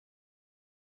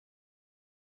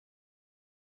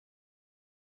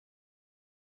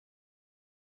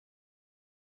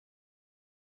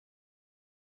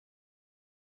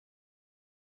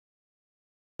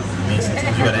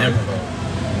You got an improv.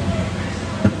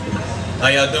 How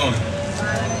y'all doing?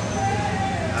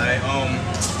 Alright,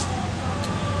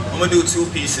 I'm gonna do two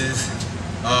pieces.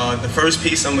 The first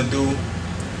piece I'm gonna do,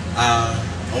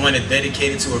 I want to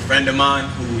dedicate it to a friend of mine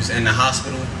who's in the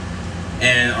hospital,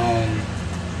 and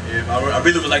I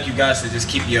really would like you guys to just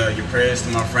keep your prayers to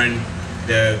my friend.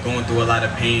 They're going through a lot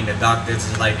of pain. The doctors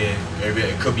is like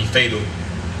it could be fatal,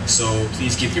 so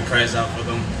please keep your prayers out for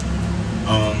them.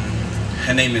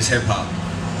 Her name is Hip Hop.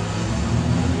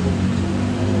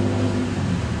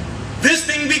 This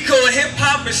thing we call hip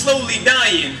hop is slowly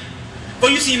dying. But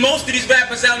you see, most of these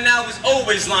rappers out now is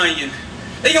always lying.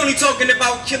 They only talking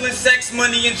about killing, sex,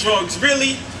 money, and drugs.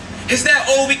 Really? Is that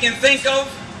all we can think of?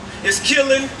 Is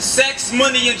killing, sex,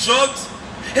 money, and drugs?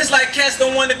 It's like cats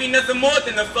don't want to be nothing more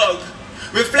than a thug,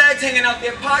 with flags hanging out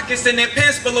their pockets and their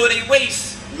pants below their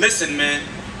waist. Listen, man.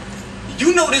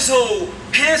 You know this whole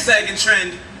pants sagging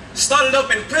trend started up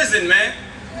in prison, man.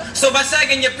 So by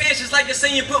sagging your pants, it's like you're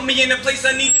saying you put me in the place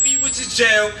I need to be, which is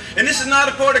jail. And this is not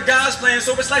a part of God's plan,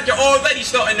 so it's like you're already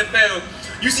starting to fail.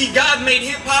 You see, God made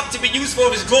hip-hop to be used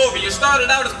for His glory. It started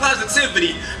out as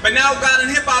positivity, but now God and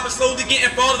hip-hop are slowly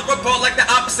getting farther apart like the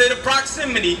opposite of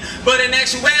proximity. But in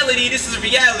actuality, this is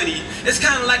reality. It's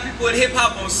kind of like people at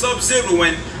hip-hop on Sub-Zero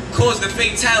and caused a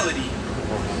fatality.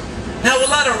 Now a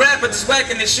lot of rappers is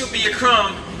whacking, this should be a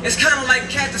crime. It's kind of like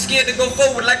cats are scared to go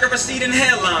forward like a receding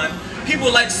hairline.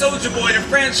 People like Soulja Boy, the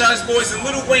Franchise Boys, and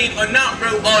Lil Wayne are not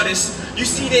real artists. You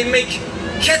see, they make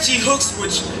catchy hooks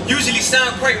which usually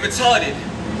sound quite retarded.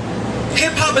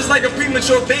 Hip-hop is like a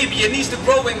premature baby. It needs to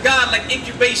grow in God like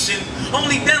incubation.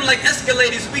 Only then, like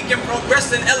escalators, we can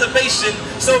progress in elevation.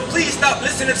 So please stop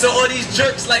listening to all these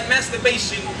jerks like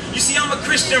masturbation. You see, I'm a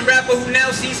Christian rapper who now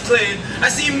sees clear. I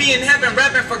see me in heaven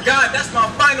rapping for God. That's my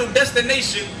final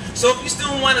destination. So if you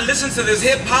still want to listen to this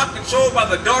hip-hop controlled by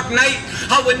the dark night,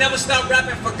 I would never stop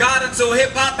rapping for God until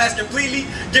hip-hop has completely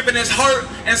given his heart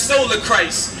and soul to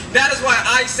Christ. That is why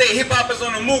I say hip-hop is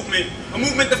on a movement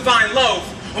to find love,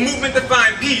 a movement to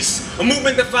find peace, a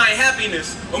movement to find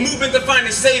happiness, a movement to find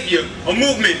a savior, a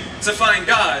movement to find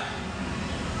God.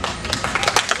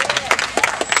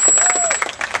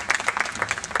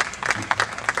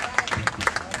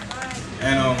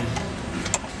 And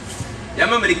y'all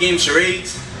remember the game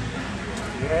Charades?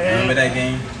 Yeah. Remember that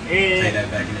game? Yeah. Played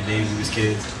that back in the day when we was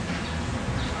kids.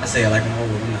 I say it like I'm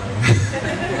old, I'm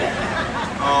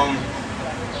not.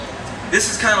 This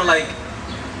is kind of like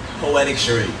poetic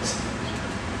charades.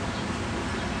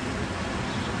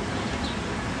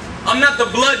 I'm not the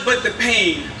blood but the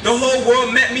pain. The whole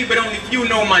world met me but only few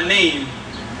know my name.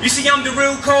 You see, I'm the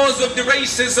real cause of the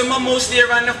racism. I'm mostly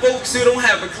around the folks who don't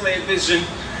have a clear vision.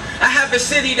 I have a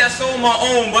city that's all my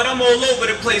own, but I'm all over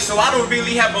the place, so I don't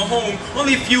really have a home.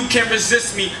 Only few can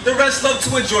resist me, the rest love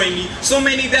to enjoy me. So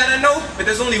many that I know, but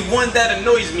there's only one that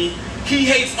annoys me. He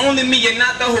hates only me and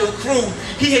not the whole crew.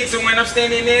 He hates it when I'm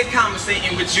standing there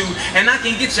conversating with you. And I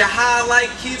can get you high like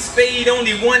Kid Spade.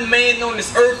 Only one man on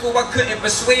this earth who I couldn't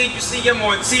persuade. You see him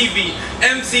on TV,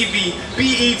 MTV,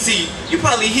 BET. You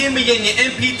probably hear me in your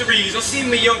MP3s or see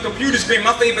me on computer screen.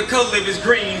 My favorite color is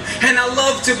green. And I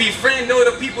love to befriend all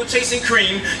the people chasing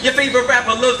cream. Your favorite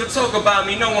rapper loves to talk about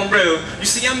me, know I'm real. You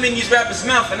see, I'm in these rappers'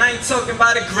 mouth and I ain't talking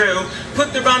about a grill.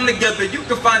 Put the rhyme together, you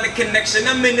can find the connection.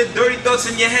 I'm in the dirty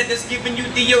thoughts in your head that's giving you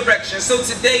the erection. So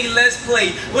today, let's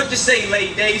play. What you say,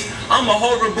 late days? I'm a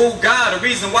horrible guy, the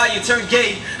reason why you turn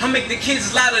gay. I make the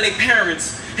kids lie to their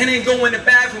parents and then go in the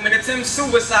bathroom and attempt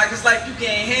suicide, cause like you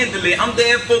can't handle it. I'm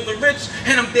there for the rich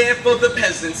and I'm there for the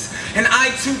peasants. And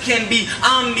I too can be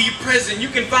omnipresent. You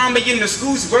can find me in the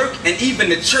schools, work, and even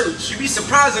the church. You'd be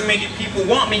surprised how many people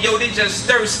want me, yo, they just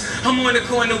thirst. I'm on the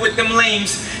corner with them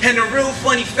lames. And the real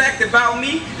funny fact about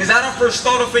me is that I first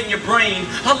start off in your brain.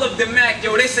 I love the Mac,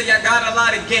 yo, they say I got a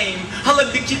lot of game. I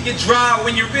love to keep you dry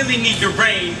when you really need the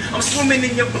rain. I'm swimming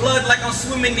in your blood like I'm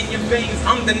swimming in your veins.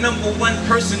 I'm the #1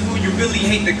 person who you really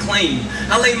hate to claim.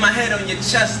 I lay my head on your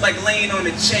chest like laying on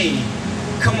a chain.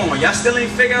 Come on, y'all still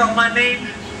ain't figure out my name?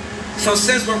 So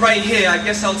since we're right here, I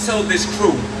guess I'll tell this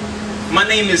crew. My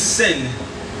name is Sin,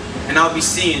 and I'll be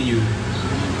seeing you.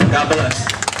 God bless.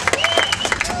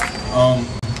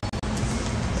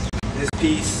 This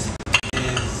piece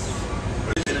is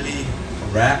originally a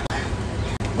rap,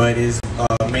 but is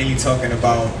mainly talking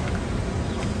about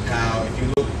how if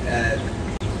you look at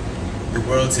the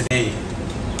world today,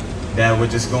 that we're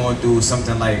just going through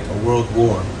something like a world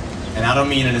war. And I don't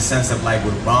mean in the sense of like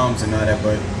with bombs and all that,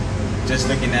 but just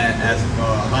looking at as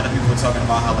a lot of people are talking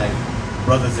about how like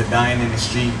brothers are dying in the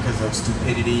street because of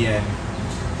stupidity and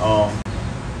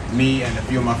me and a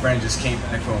few of my friends just came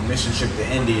back from a mission trip to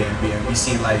India, and we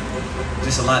seen like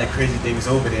just a lot of crazy things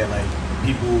over there. Like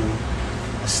people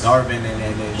are starving,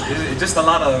 and it's just a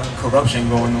lot of corruption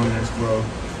going on in this world.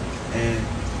 And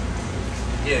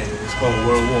yeah, it's called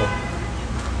World War.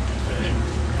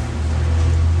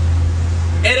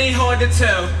 It ain't hard to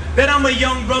tell that I'm a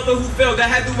young brother who failed. I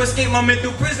had to escape my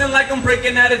mental prison like I'm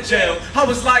breaking out of jail. I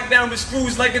was locked down with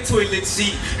screws like a toilet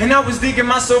seat, and I was digging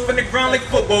myself in the ground like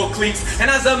football cleats. And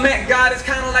as I met God, it's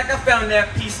kinda like I found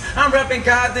that peace. I'm rapping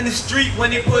God in the street when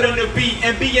they put on the beat,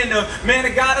 and being a man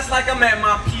of God, it's like I'm at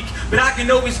my peak. But I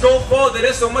can always go farther,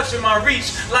 there's so much in my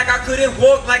reach. Like I couldn't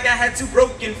walk, like I had 2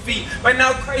 broken feet. But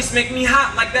now Christ make me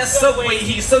hot like that subway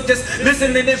heat. So just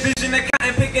listen to the vision, that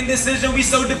cotton picking decision. We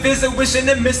so divisive, wishing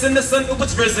and missing the sun that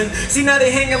was risen. See now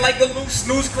they hanging like a loose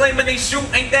snooze, claiming they shoot.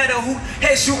 Ain't that a hoot?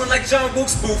 Head shooting like John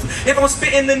Wilkes Booth. If I'm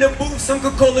spitting in the booth, some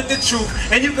could call it the truth.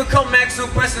 And you could come ask some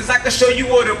questions, I can show you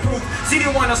all the proof. See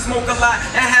they wanna smoke a lot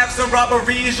and have some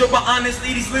robberies, yo, but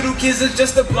honestly these little kids are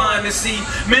just a blind to see.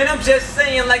 Man, I'm just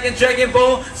saying like in Dragon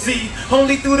Ball Z,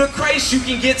 only through the Christ you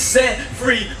can get set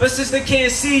free. But since they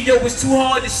can't see, yo, it's too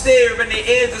hard to stare, and their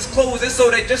ears is closed, and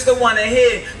so they just don't wanna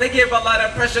hear. They give a lot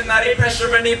of pressure, now they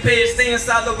pressure and they pay. Staying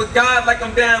solid with God like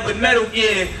I'm down with Metal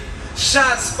Gear.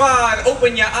 Shots fired,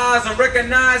 open your eyes and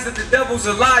recognize that the devil's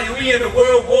a liar. We in a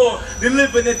world war, they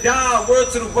live and they die.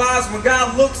 Word to the wise, when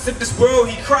God looks at this world,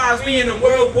 he cries. We in a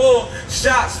world war.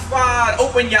 Shots fired,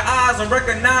 open your eyes and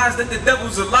recognize that the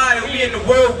devil's a liar. We in the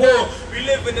world war, we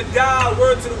live and they die.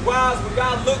 Word to the wise, when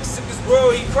God looks at this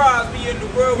world, he cries. We in the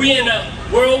world war. We in a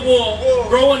world war,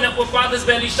 growing up with fathers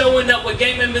barely showing up with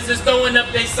game members and throwing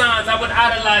up their signs. I would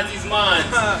idolize these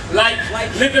minds.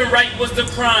 Like living right was the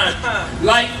crime.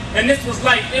 And this was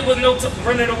life. There was no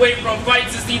running away from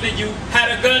fights. It's either you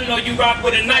had a gun or you rock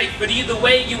with a knife. But either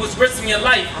way, you was risking your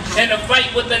life in a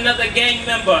fight with another gang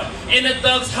member. In a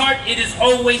thug's heart, it is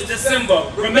always December.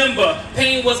 Remember,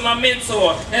 pain was my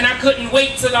mentor, and I couldn't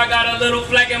wait till I got a little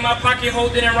flag in my pocket,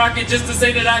 holding and rocking just to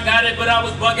say that I got it. But I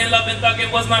was bugging, loving,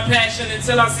 thugging was my passion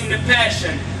until I seen the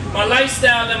passion. My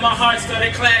lifestyle and my heart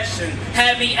started clashing.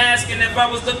 Had me asking if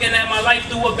I was looking at my life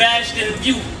through a bastion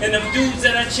view. And them dudes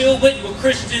that I chill with were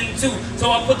Christian too.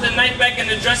 So I put the knife back in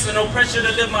the dresser, no pressure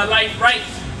to live my life right.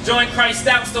 Join Christ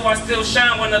out so I still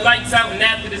shine when the lights out. And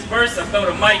after this verse, I throw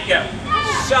the mic out.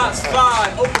 Shots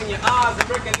fired, open your eyes and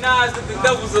recognize that the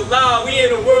devil's a lie. We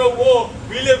in a world war,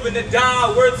 we live in the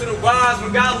die. Word to the wise,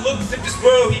 when God looks at this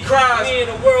world, he cries. We in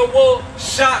a world war.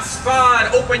 Shots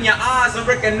fired, open your eyes and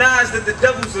recognize that the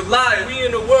devil's a liar. We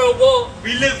in a world war,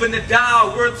 we live in the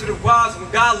die. Word to the wise, when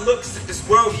God looks at this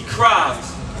world, he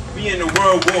cries. We in a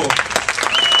world war.